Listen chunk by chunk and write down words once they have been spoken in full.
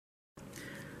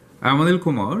I'm Anil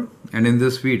Kumar, and in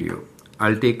this video,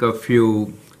 I'll take a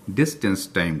few distance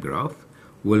time graph.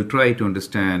 We'll try to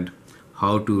understand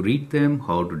how to read them,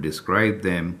 how to describe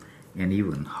them, and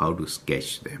even how to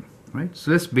sketch them. Right? So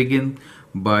let's begin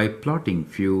by plotting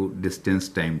few distance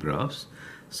time graphs.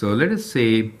 So let us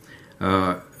say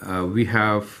we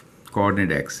have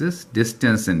coordinate axis,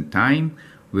 distance and time.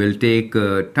 We'll take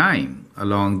time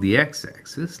along the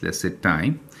x-axis, let's say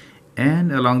time,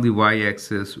 and along the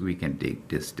y-axis we can take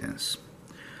distance.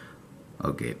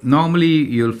 Okay, normally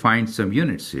you'll find some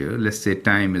units here. Let's say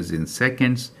time is in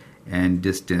seconds and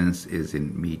distance is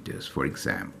in meters, for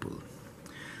example.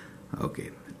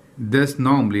 Okay, this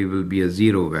normally will be a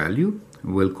zero value.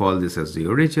 We'll call this as the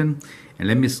origin, and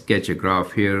let me sketch a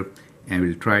graph here and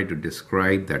we'll try to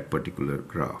describe that particular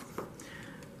graph.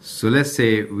 So let's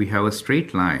say we have a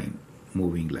straight line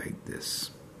moving like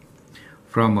this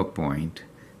from a point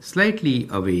slightly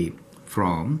away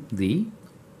from the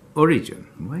origin,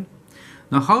 right?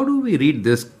 Now, how do we read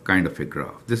this kind of a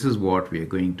graph? This is what we are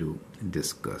going to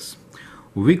discuss.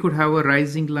 We could have a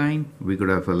rising line. We could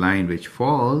have a line which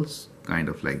falls, kind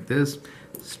of like this,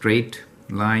 straight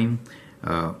line.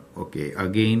 Okay,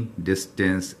 again,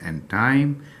 distance and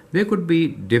time. There could be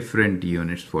different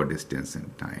units for distance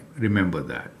and time. Remember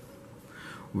that.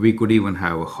 We could even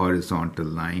have a horizontal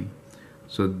line.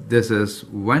 So this is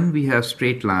when we have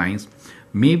straight lines,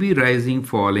 maybe rising,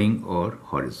 falling, or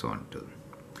horizontal.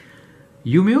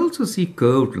 You may also see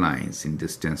curved lines in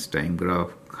distance time graph,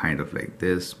 kind of like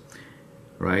this,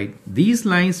 right? These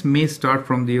lines may start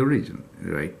from the origin,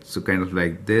 right? So kind of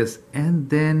like this and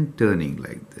then turning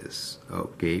like this,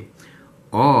 okay?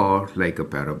 Or like a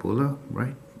parabola,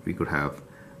 right? We could have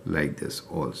like this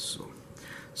also.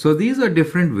 So these are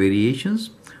different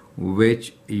variations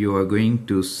which you are going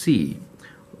to see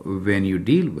when you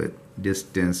deal with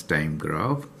distance time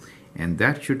graph, and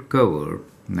that should cover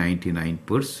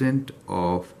 99%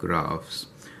 of graphs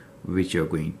which you're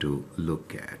going to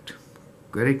look at.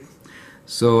 Correct?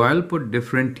 So I'll put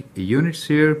different units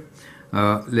here.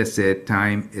 Let's say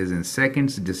time is in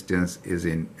seconds, distance is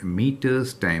in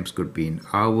meters, times could be in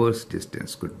hours,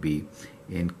 distance could be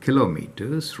in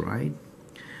kilometers, right?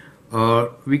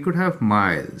 Or we could have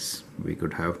miles. We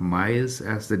could have miles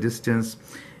as the distance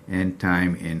and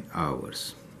time in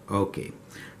hours. Okay,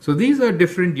 so these are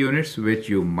different units which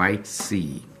you might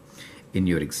see in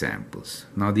your examples.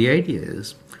 Now the idea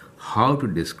is how to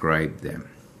describe them.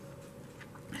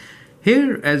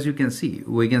 Here, as you can see,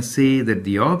 we can say that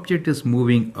the object is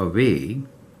moving away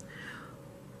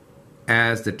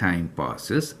as the time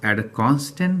passes at a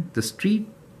constant. The street,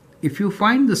 if you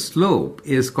find the slope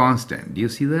is constant, do you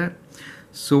see that?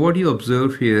 So what you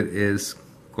observe here is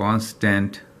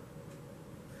constant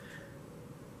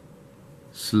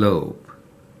slope.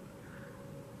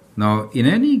 Now in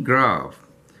any graph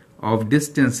of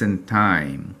distance and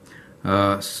time,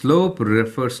 slope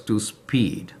refers to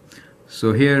speed.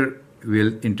 So here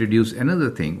we'll introduce another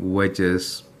thing, which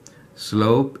is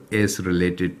slope is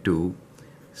related to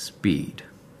speed,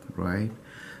 right?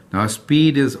 Now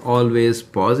speed is always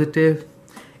positive.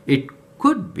 It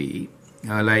could be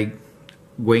like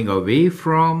going away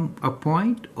from a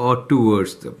point or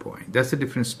towards the point. That's a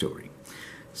different story.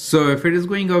 So if it is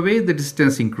going away, the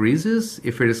distance increases.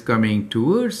 If it is coming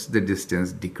towards, the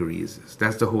distance decreases.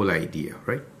 That's the whole idea,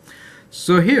 right?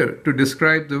 So here, to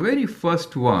describe the very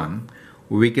first one,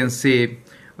 we can say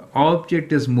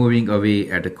object is moving away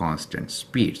at a constant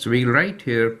speed. So we'll write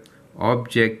here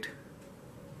object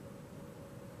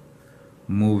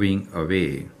moving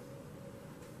away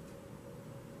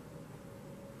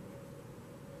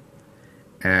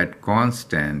at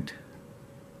constant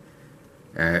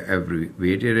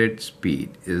abbreviated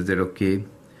speed. Is that okay?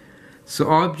 So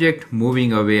object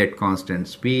moving away at constant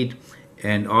speed,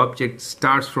 and object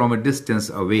starts from a distance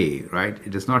away, right?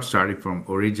 It is not starting from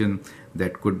origin.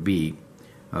 That could be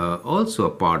also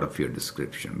a part of your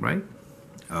description, right?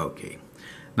 Okay.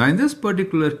 Now in this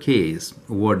particular case,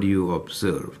 what do you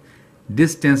observe?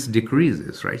 Distance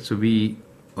decreases, right? So we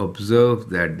observe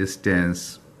that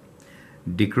distance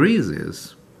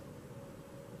decreases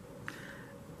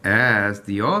as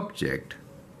the object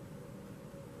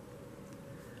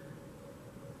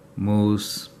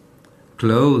moves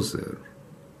closer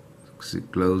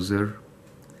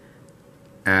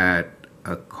at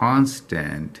a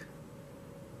constant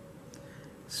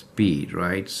speed,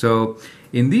 right? So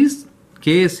in these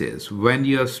cases, when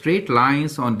you have straight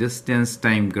lines on distance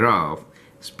time graph,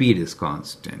 speed is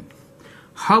constant.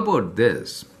 How about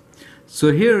this?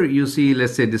 So here you see,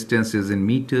 let's say distance is in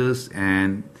meters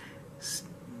and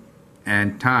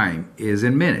time is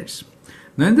in minutes.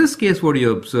 Now in this case, what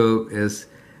you observe is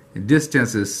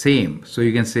distance is same. So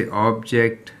you can say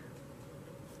object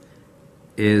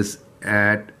is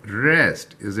at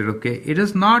rest. Is it okay? It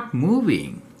is not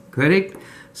moving, correct?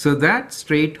 So that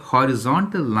straight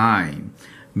horizontal line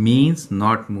means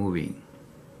not moving.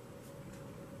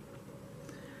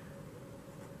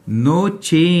 No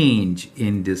change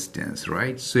in distance,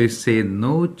 right? So you say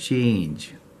no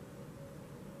change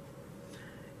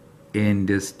in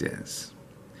distance.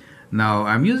 Now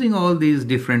I'm using all these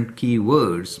different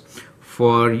keywords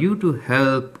for you to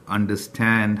help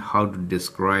understand how to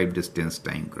describe distance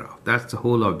time graph. That's the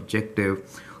whole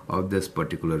objective of this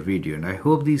particular video, and I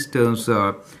hope these terms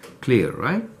are clear,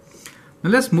 right? Now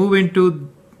let's move into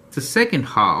the second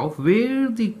half where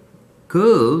the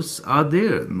curves are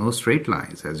there, no straight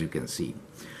lines, as you can see.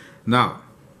 Now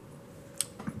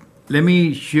let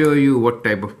me show you what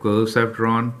type of curves I've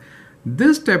drawn.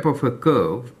 This type of a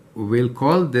curve, we'll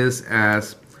call this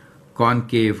as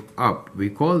concave up. We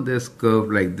call this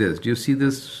curve like this. Do you see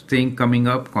this thing coming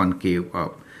up? Concave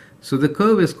up. So the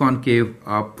curve is concave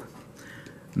up.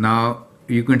 Now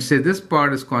you can say this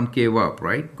part is concave up,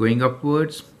 right? Going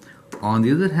upwards. On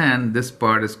the other hand, this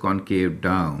part is concave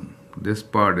down. This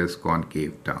part is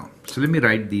concave down. So let me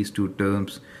write these two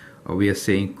terms. We are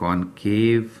saying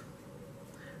concave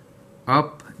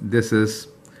up. This is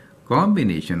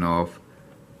combination of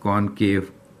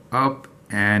concave up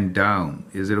and down.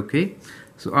 Is it okay?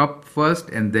 So up first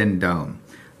and then down.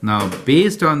 Now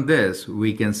based on this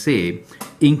we can say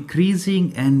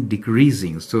increasing and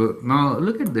decreasing. So now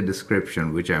look at the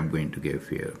description which I'm going to give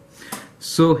here.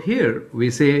 So here we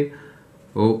say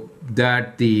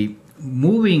that the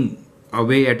moving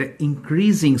away at an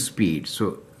increasing speed.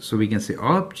 So we can say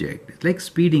object, it's like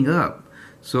speeding up.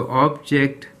 So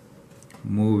object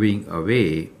moving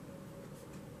away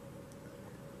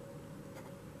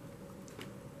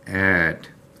at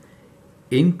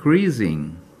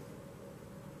increasing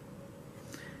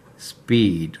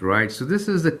speed, right? So this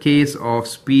is the case of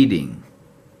speeding.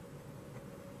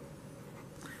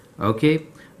 Okay,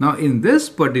 now in this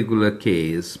particular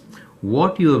case,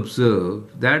 what you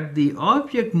observe that the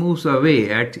object moves away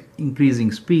at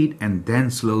increasing speed and then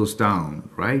slows down,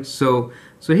 right? So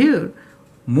here,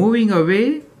 moving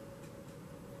away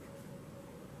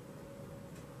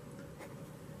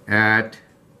at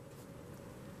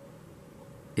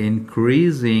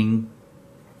increasing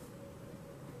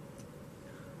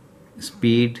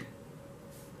speed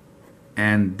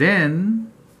and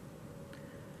then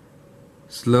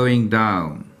slowing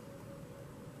down.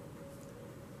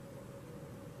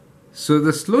 So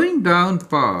the slowing down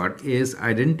part is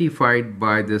identified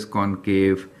by this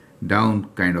concave down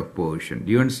kind of portion.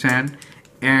 Do you understand?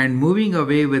 And moving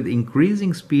away with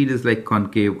increasing speed is like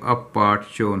concave up part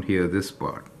shown here, this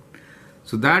part.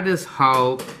 So that is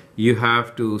how you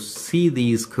have to see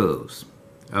these curves.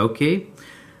 Okay.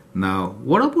 Now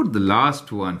what about the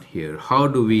last one here? How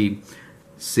do we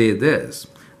say this?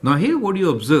 Now here what you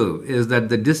observe is that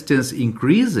the distance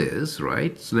increases,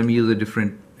 right? So let me use a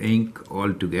different ink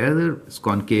altogether. It's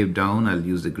concave down. I'll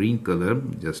use the green color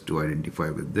just to identify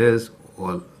with this.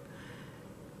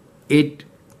 It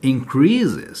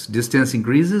increases, distance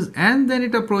increases, and then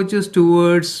it approaches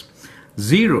towards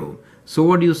 0. So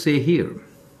what do you say here?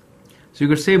 So you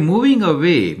could say moving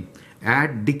away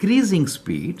at decreasing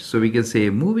speed. So we can say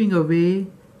moving away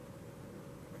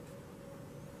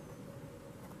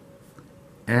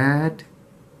at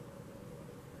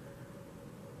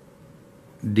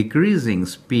decreasing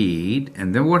speed,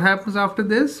 and then what happens after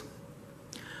this?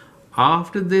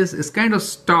 After this it's kind of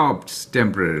stopped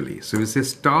temporarily. So we say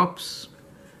stops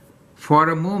for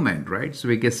a moment, right? So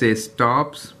we can say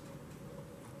stops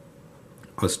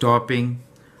or stopping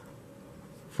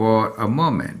for a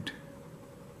moment.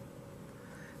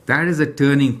 That is a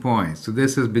turning point. So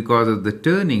this is because of the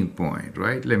turning point,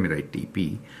 right? Let me write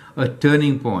TP. A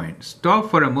turning point.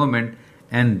 Stop for a moment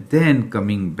and then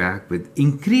coming back with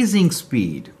increasing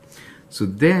speed. So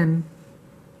then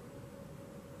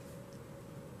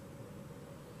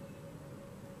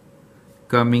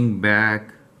coming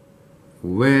back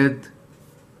with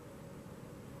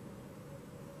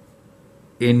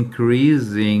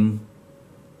increasing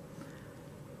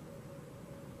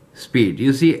speed.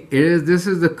 You see, this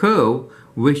is the curve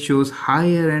which shows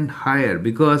higher and higher,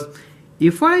 because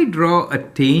if I draw a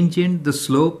tangent, the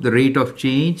slope, the rate of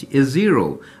change is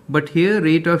 0. But here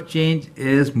rate of change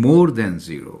is more than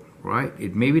 0, right?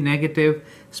 It may be negative.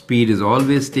 Speed is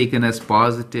always taken as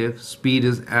positive. Speed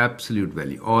is absolute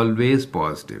value, always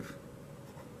positive.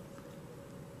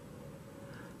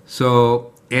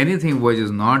 So anything which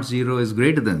is not 0 is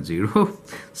greater than 0.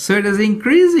 So it is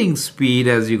increasing speed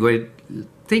as you go.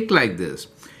 Think like this.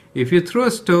 If you throw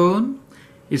a stone,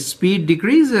 Its speed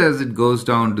decreases as it goes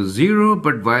down to 0,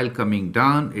 but while coming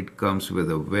down, it comes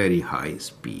with a very high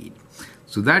speed.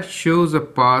 So that shows a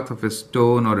path of a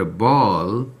stone or a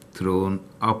ball thrown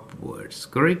upwards,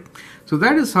 correct? So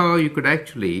that is how you could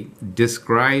actually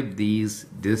describe these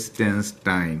distance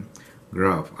time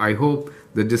graph. I hope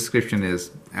the description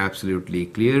is absolutely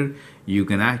clear. You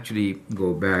can actually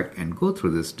go back and go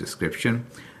through this description.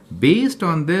 Based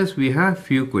on this, we have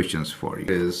few questions for you.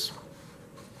 Is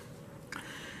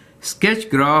sketch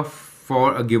graph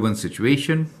for a given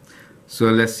situation.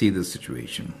 So let's see the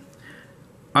situation.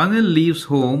 Anil leaves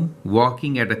home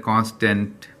walking at a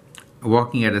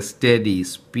steady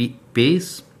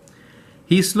pace.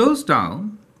 He slows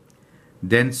down,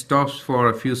 then stops for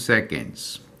a few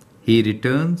seconds. He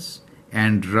returns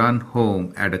and run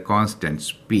home at a constant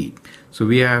speed. So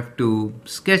we have to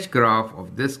sketch graph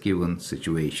of this given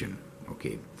situation.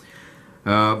 Okay.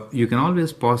 You can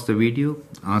always pause the video,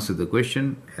 answer the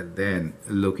question, and then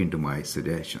look into my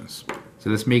suggestions. So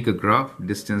let's make a graph,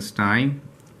 distance time.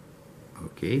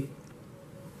 Okay.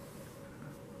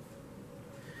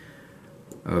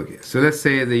 Okay, so let's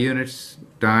say the units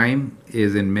time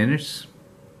is in minutes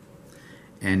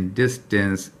and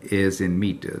distance is in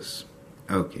meters.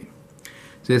 Okay.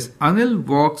 So as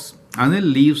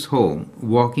Anil leaves home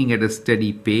walking at a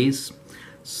steady pace.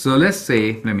 So let's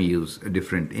say, let me use a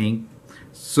different ink.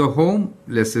 So home,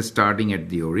 let's say starting at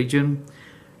the origin.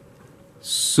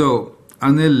 So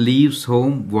Anil leaves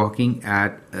home walking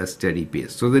at a steady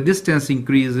pace. So the distance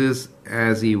increases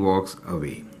as he walks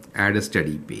away at a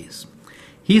steady pace.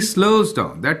 He slows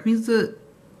down. That means the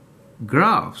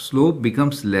graph slope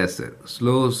becomes lesser,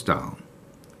 slows down,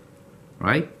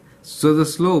 right? So the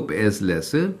slope is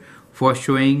lesser for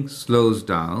showing slows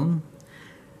down,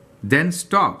 then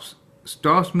stops.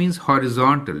 Stops means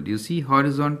horizontal. Do you see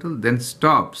horizontal? Then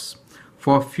stops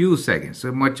for few seconds,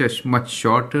 so much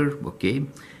shorter. Okay.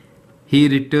 He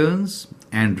returns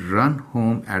and run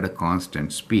home at a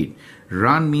constant speed.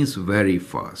 Run means very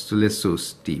fast. So let's so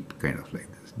steep, kind of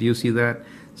like this. Do you see that?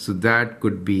 So that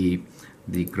could be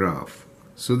the graph.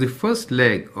 So the first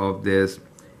leg of this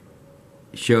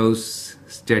shows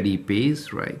steady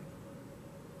pace, right?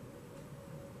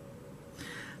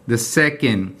 The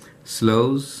second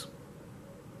slows.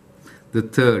 The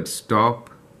third stop.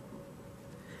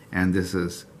 And this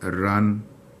is a run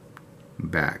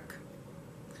back.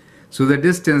 So the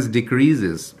distance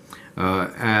decreases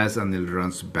as Anil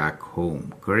runs back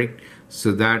home, correct?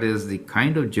 So that is the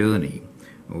kind of journey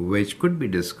which could be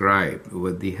described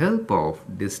with the help of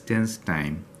distance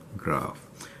time graph.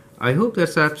 I hope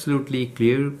that's absolutely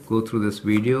clear. Go through this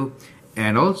video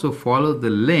and also follow the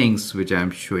links which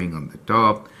I'm showing on the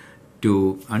top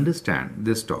to understand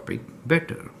this topic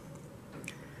better.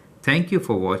 Thank you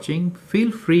for watching.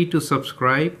 Feel free to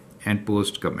subscribe and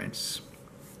post comments.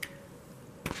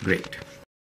 Great.